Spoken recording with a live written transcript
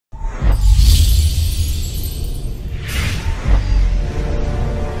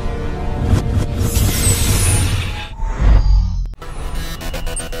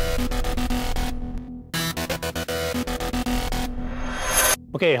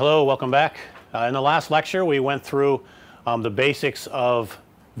Okay, hello, welcome back. In the last lecture we went through the basics of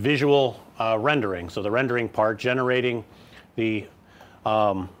visual rendering. So the rendering part, generating the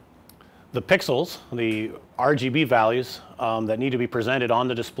pixels, the RGB values that need to be presented on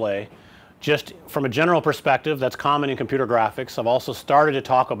the display. Just from a general perspective that's common in computer graphics. I've also started to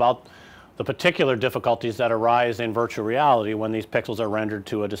talk about the particular difficulties that arise in virtual reality when these pixels are rendered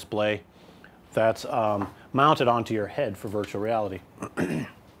to a display that's mounted onto your head for virtual reality.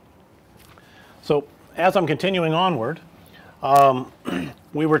 So as I'm continuing onward,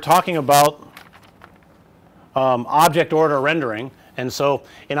 we were talking about object order rendering, and so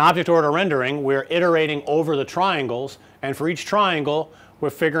in object order rendering we're iterating over the triangles, and for each triangle we're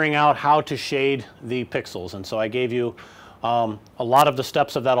figuring out how to shade the pixels. And so I gave you a lot of the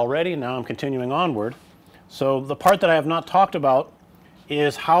steps of that already. Now I'm continuing onward. So the part that I have not talked about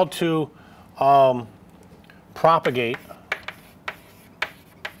is how to propagate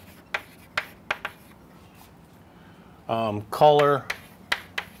color,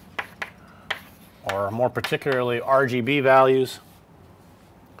 or more particularly RGB values,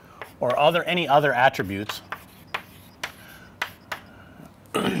 or any other attributes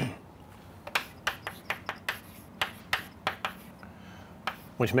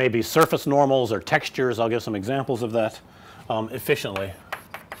which may be surface normals or textures. I'll give some examples of that efficiently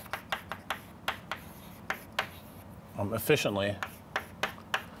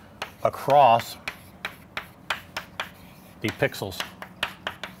across the pixels.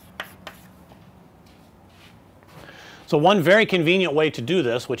 So one very convenient way to do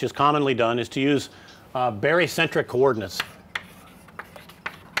this, which is commonly done, is to use barycentric coordinates.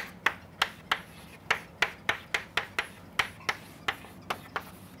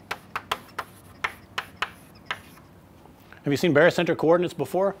 Have you seen barycentric coordinates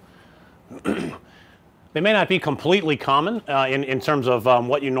before? They may not be completely common in terms of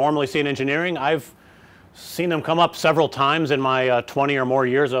what you normally see in engineering. I've seen them come up several times in my 20 or more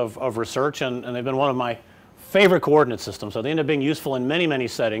years of research, and they've been one of my favorite coordinate systems. So they end up being useful in many, many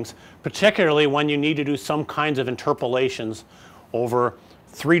settings, particularly when you need to do some kinds of interpolations over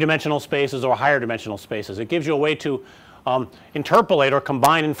three-dimensional spaces or higher dimensional spaces. It gives you a way to interpolate or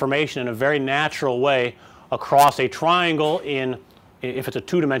combine information in a very natural way across a triangle if it's a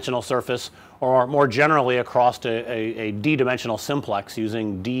two-dimensional surface, or more generally across a d-dimensional simplex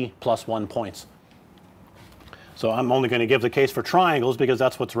using d+1 points. So I'm only going to give the case for triangles because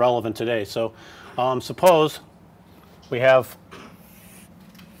that's what's relevant today. So suppose we have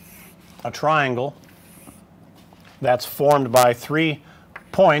a triangle that's formed by 3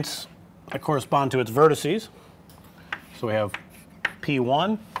 points that correspond to its vertices. So we have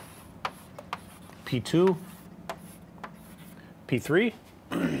P1, P2, P3.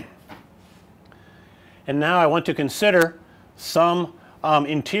 And now I want to consider some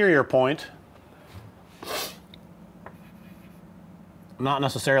interior point, not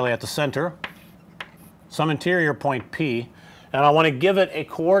necessarily at the center, some interior point P, and I want to give it a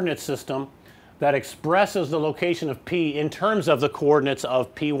coordinate system that expresses the location of P in terms of the coordinates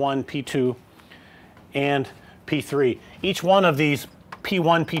of P1, P2, and P3. Each one of these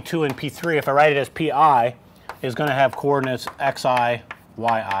P1, P2, and P3, if I write it as Pi, is going to have coordinates xi,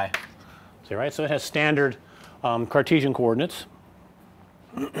 yi. See, right? So it has standard Cartesian coordinates.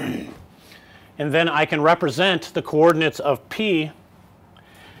 And then I can represent the coordinates of P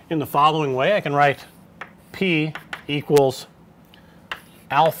in the following way. I can write P equals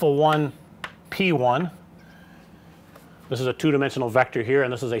alpha 1 P1. This is a two-dimensional vector here,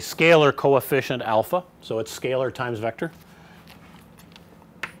 and this is a scalar coefficient alpha, so it's scalar times vector,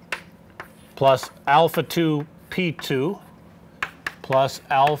 plus alpha 2 P2 plus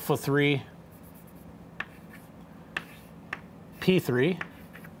alpha 3 P3.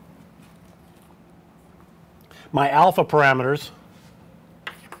 My alpha parameters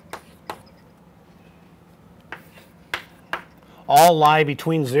all lie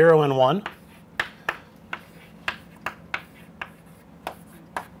between 0 and 1.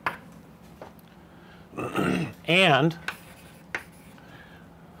 And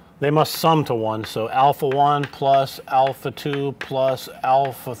they must sum to 1. So alpha 1 plus alpha 2 plus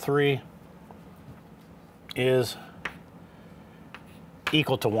alpha 3 is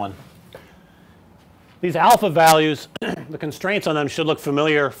equal to 1. These alpha values, the constraints on them should look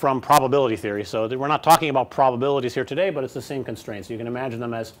familiar from probability theory. So we're not talking about probabilities here today, but it's the same constraints. You can imagine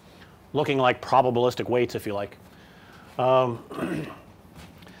them as looking like probabilistic weights, if you like.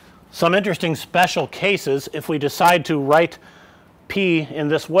 Some interesting special cases, if we decide to write P in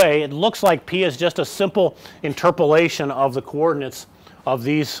this way, it looks like P is just a simple interpolation of the coordinates of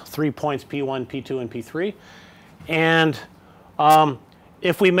these 3 points P1, P2, and P3. And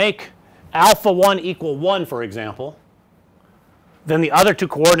if we make alpha 1 equal 1, for example, then the other two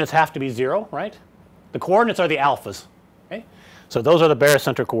coordinates have to be 0, right? The coordinates are the alphas. Okay? So those are the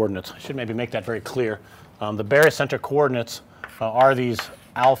barycenter coordinates. I should maybe make that very clear. The barycenter coordinates are these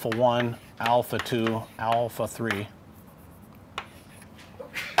alpha 1, alpha 2, alpha 3.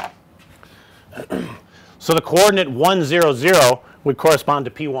 So the coordinate 1, 0, 0 would correspond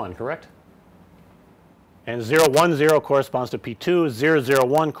to P1, correct? And 0, 1, 0 corresponds to P2, 0, 0,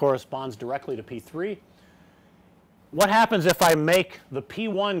 1 corresponds directly to P3. What happens if I make the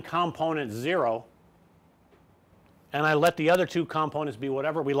P1 component 0 and I let the other two components be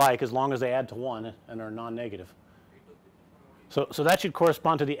whatever we like as long as they add to 1 and are non-negative? So that should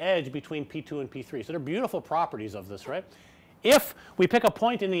correspond to the edge between P2 and P3. So they're beautiful properties of this, right? If we pick a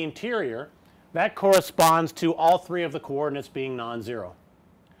point in the interior, that corresponds to all three of the coordinates being non-zero.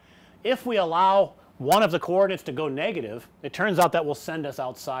 If we allow one of the coordinates to go negative, it turns out that will send us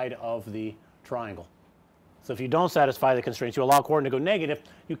outside of the triangle. So if you don't satisfy the constraints, you allow a coordinate to go negative,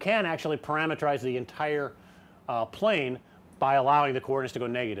 you can actually parameterize the entire plane by allowing the coordinates to go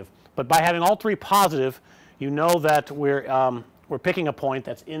negative. But by having all three positive, you know that we're picking a point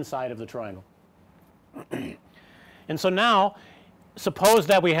that's inside of the triangle. And so now suppose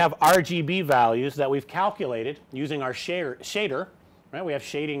that we have RGB values that we've calculated using our shader, right? We have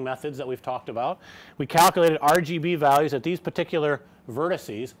shading methods that we've talked about. We calculated RGB values at these particular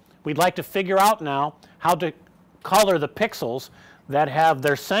vertices. We'd like to figure out now how to color the pixels that have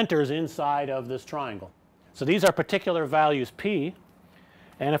their centers inside of this triangle. So these are particular values P,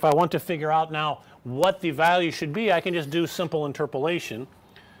 and if I want to figure out now what the value should be, I can just do simple interpolation.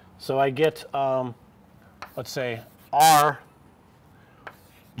 So I get let's say R,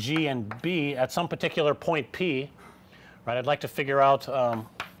 G, and B at some particular point P, right? I'd like to figure out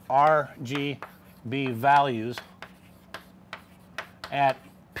R, G, B values at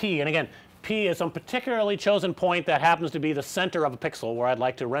P, and again P is some particularly chosen point that happens to be the center of a pixel where I'd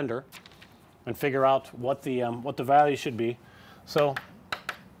like to render and figure out what the value should be. So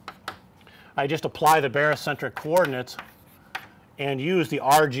I just apply the barycentric coordinates and use the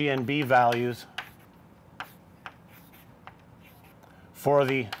R, G, and B values for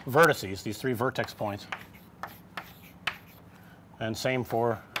the vertices, these three vertex points, and same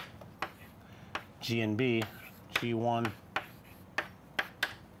for G and B, G1,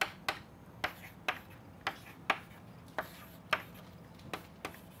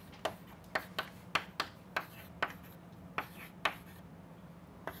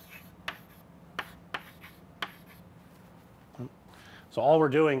 so all we're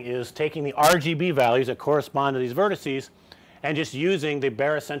doing is taking the RGB values that correspond to these vertices and just using the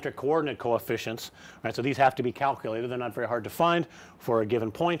barycentric coordinate coefficients, right? So these have to be calculated. They're not very hard to find for a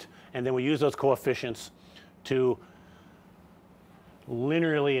given point, and then we use those coefficients to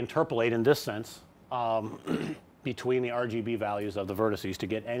linearly interpolate in this sense between the RGB values of the vertices to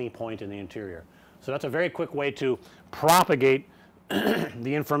get any point in the interior. So that's a very quick way to propagate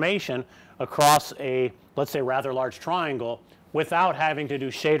the information across a, let's say, rather large triangle without having to do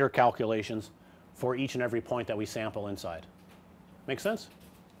shader calculations for each and every point that we sample inside. Make sense?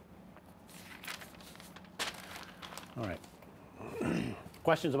 All right.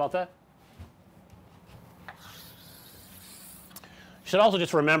 Questions about that? You should also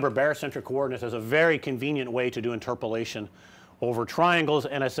just remember barycentric coordinates as a very convenient way to do interpolation over triangles.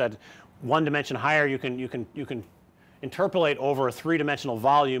 And I said one dimension higher, you can interpolate over a three-dimensional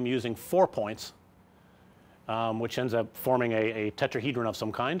volume using 4 points, which ends up forming a tetrahedron of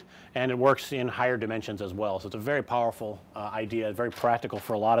some kind, and it works in higher dimensions as well. So it's a very powerful idea, very practical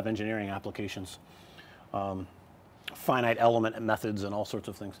for a lot of engineering applications, finite element methods and all sorts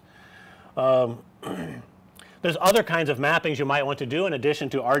of things. There's other kinds of mappings you might want to do in addition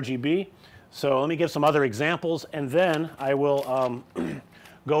to RGB. So let me give some other examples, and then I will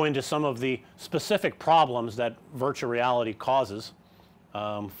go into some of the specific problems that virtual reality causes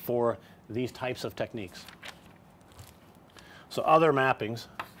for these types of techniques. So other mappings.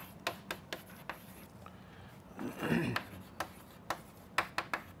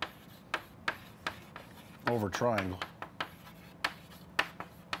 Over triangle.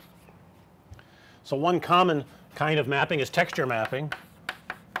 So one common kind of mapping is texture mapping.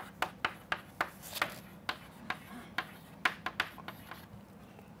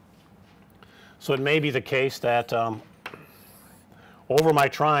 So it may be the case that over my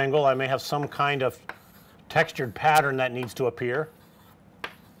triangle I may have some kind of textured pattern that needs to appear,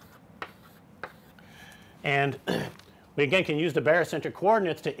 and we again can use the barycentric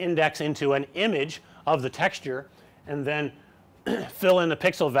coordinates to index into an image of the texture and then fill in the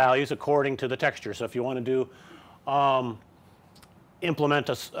pixel values according to the texture. So if you want to do implement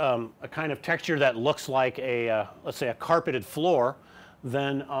a kind of texture that looks like a let's say a carpeted floor,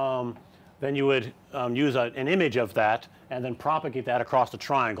 then you would use an image of that and then propagate that across the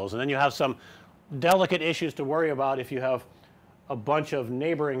triangles. And then you have some delicate issues to worry about if you have a bunch of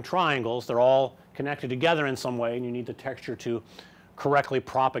neighboring triangles. They're all connected together in some way and you need the texture to correctly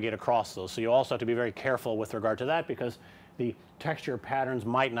propagate across those. So you also have to be very careful with regard to that because the texture patterns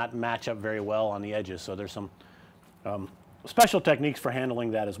might not match up very well on the edges. So there's some special techniques for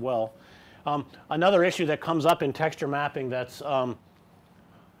handling that as well. Another issue that comes up in texture mapping that's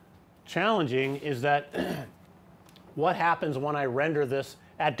challenging is that what happens when I render this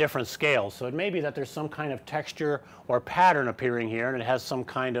at different scales. So it may be that there's some kind of texture or pattern appearing here and it has some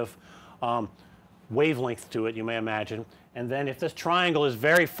kind of wavelength to it, you may imagine. And then if this triangle is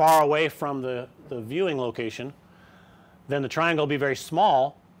very far away from the viewing location, then the triangle will be very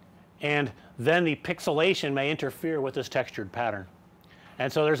small and then the pixelation may interfere with this textured pattern.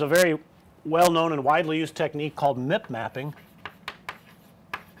 And so there's a very well known and widely used technique called MIP mapping,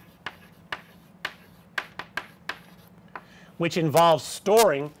 which involves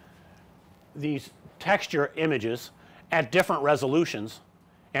storing these texture images at different resolutions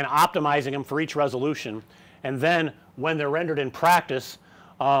and optimizing them for each resolution. And then when they're rendered in practice,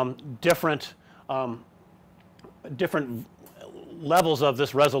 different levels of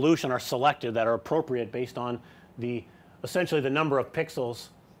this resolution are selected that are appropriate based on essentially the number of pixels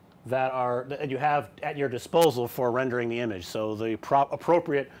that you have at your disposal for rendering the image. So the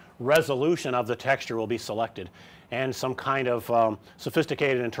appropriate resolution of the texture will be selected and some kind of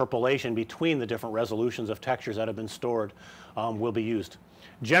sophisticated interpolation between the different resolutions of textures that have been stored will be used.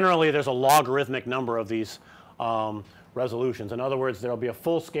 Generally there's a logarithmic number of these resolutions. In other words, there will be a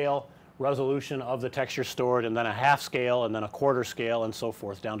full scale resolution of the texture stored and then a half scale and then a quarter scale and so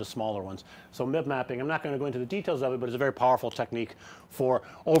forth down to smaller ones. So MIP mapping, I'm not going to go into the details of it, but it's a very powerful technique for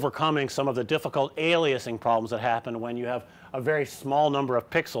overcoming some of the difficult aliasing problems that happen when you have a very small number of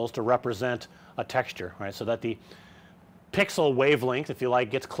pixels to represent a texture, right? So that the pixel wavelength, if you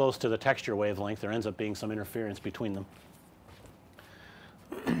like, gets close to the texture wavelength. There ends up being some interference between them.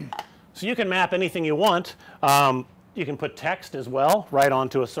 So you can map anything you want. You can put text as well right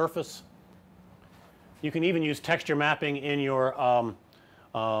onto a surface. You can even use texture mapping in your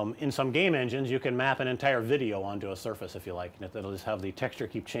in some game engines. You can map an entire video onto a surface if you like. That'll just have the texture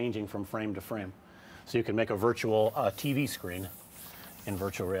keep changing from frame to frame. So you can make a virtual TV screen in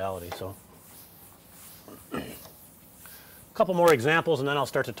virtual reality. So a couple more examples and then I'll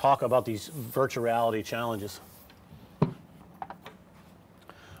start to talk about these virtual reality challenges.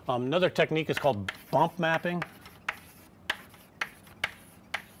 Another technique is called bump mapping.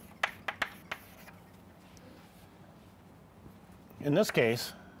 In this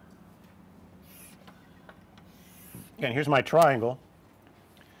case, again, here's my triangle.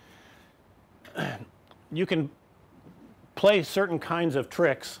 You can play certain kinds of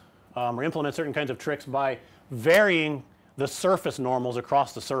tricks or implement certain kinds of tricks by varying the surface normals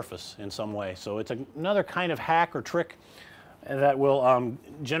across the surface in some way. So it's another kind of hack or trick that will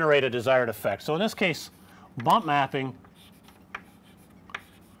generate a desired effect. So in this case, bump mapping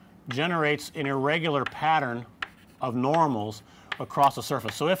generates an irregular pattern of normals across the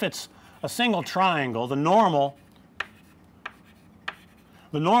surface. So if it's a single triangle, the normal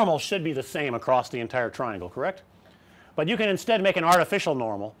should be the same across the entire triangle, correct? But you can instead make an artificial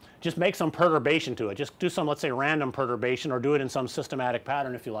normal, just make some perturbation to it, just do some, let's say, random perturbation or do it in some systematic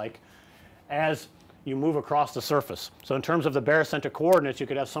pattern if you like as you move across the surface. So in terms of the barycentric coordinates, you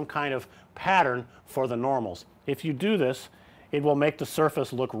could have some kind of pattern for the normals. If you do this, it will make the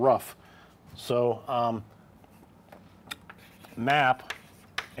surface look rough. So map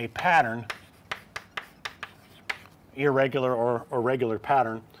a pattern, irregular or regular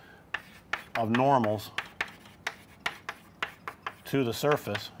pattern of normals to the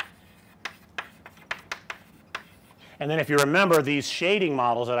surface. And then if you remember these shading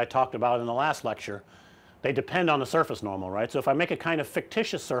models that I talked about in the last lecture, they depend on the surface normal, right? So if I make a kind of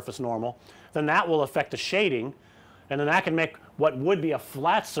fictitious surface normal, then that will affect the shading and then that can make what would be a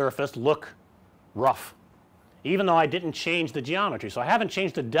flat surface look rough, even though I didn't change the geometry. So I haven't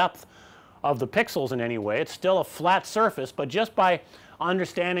changed the depth of the pixels in any way. It's still a flat surface, but just by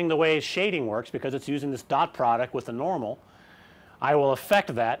understanding the way shading works, because it's using this dot product with the normal, I will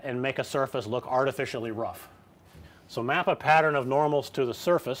affect that and make a surface look artificially rough. So map a pattern of normals to the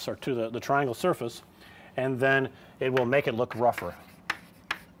surface or to the triangle surface, and then it will make it look rougher.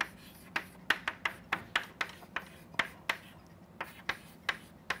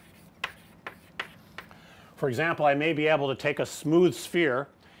 For example, I may be able to take a smooth sphere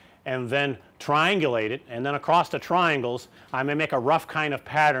and then triangulate it, and then across the triangles I may make a rough kind of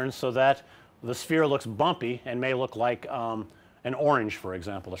pattern so that the sphere looks bumpy and may look like an orange, for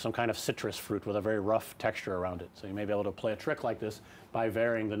example, or some kind of citrus fruit with a very rough texture around it. So you may be able to play a trick like this by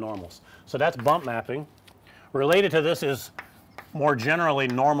varying the normals. So that's bump mapping. Related to this is more generally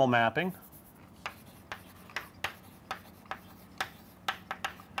normal mapping.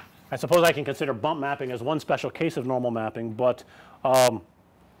 I suppose I can consider bump mapping as one special case of normal mapping, but I'm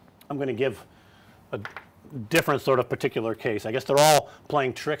going to give a different sort of particular case. I guess they're all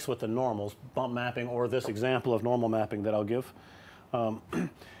playing tricks with the normals, bump mapping or this example of normal mapping that I'll give.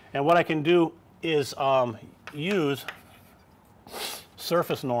 And what I can do is use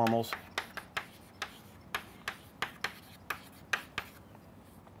surface normals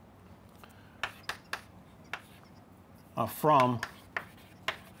from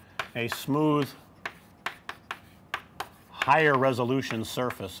a smooth, higher resolution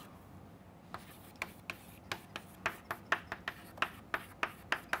surface.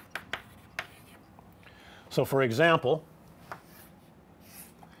 So for example,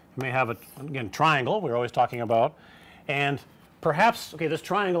 you may have a, again, triangle we're always talking about, and perhaps, okay, this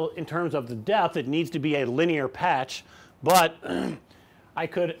triangle in terms of the depth, it needs to be a linear patch, but I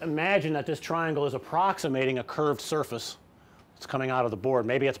could imagine that this triangle is approximating a curved surface that's coming out of the board.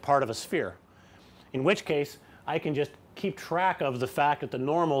 Maybe it's part of a sphere, in which case I can just keep track of the fact that the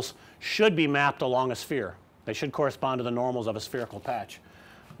normals should be mapped along a sphere. They should correspond to the normals of a spherical patch.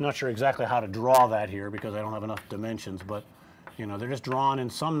 I'm not sure exactly how to draw that here because I don't have enough dimensions, but you know, they're just drawn in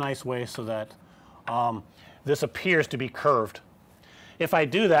some nice way so that this appears to be curved. If I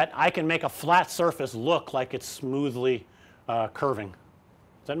do that, I can make a flat surface look like it's smoothly curving.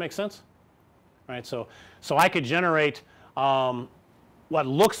 Does that make sense? All right, so I could generate what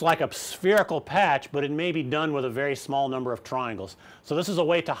looks like a spherical patch, but it may be done with a very small number of triangles. So this is a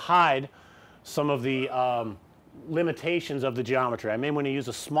way to hide some of the limitations of the geometry. I may want to use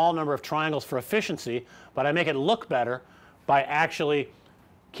a small number of triangles for efficiency, but I make it look better by actually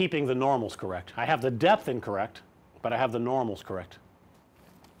keeping the normals correct. I have the depth incorrect, but I have the normals correct.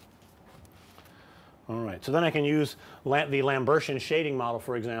 All right, so then I can use the Lambertian shading model,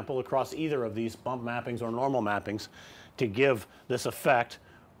 for example, across either of these bump mappings or normal mappings to give this effect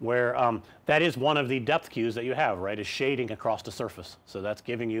where that is one of the depth cues that you have, right, is shading across the surface. So that's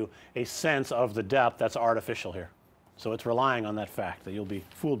giving you a sense of the depth that's artificial here. So it's relying on that fact that you'll be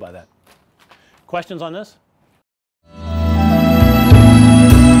fooled by that. Questions on this?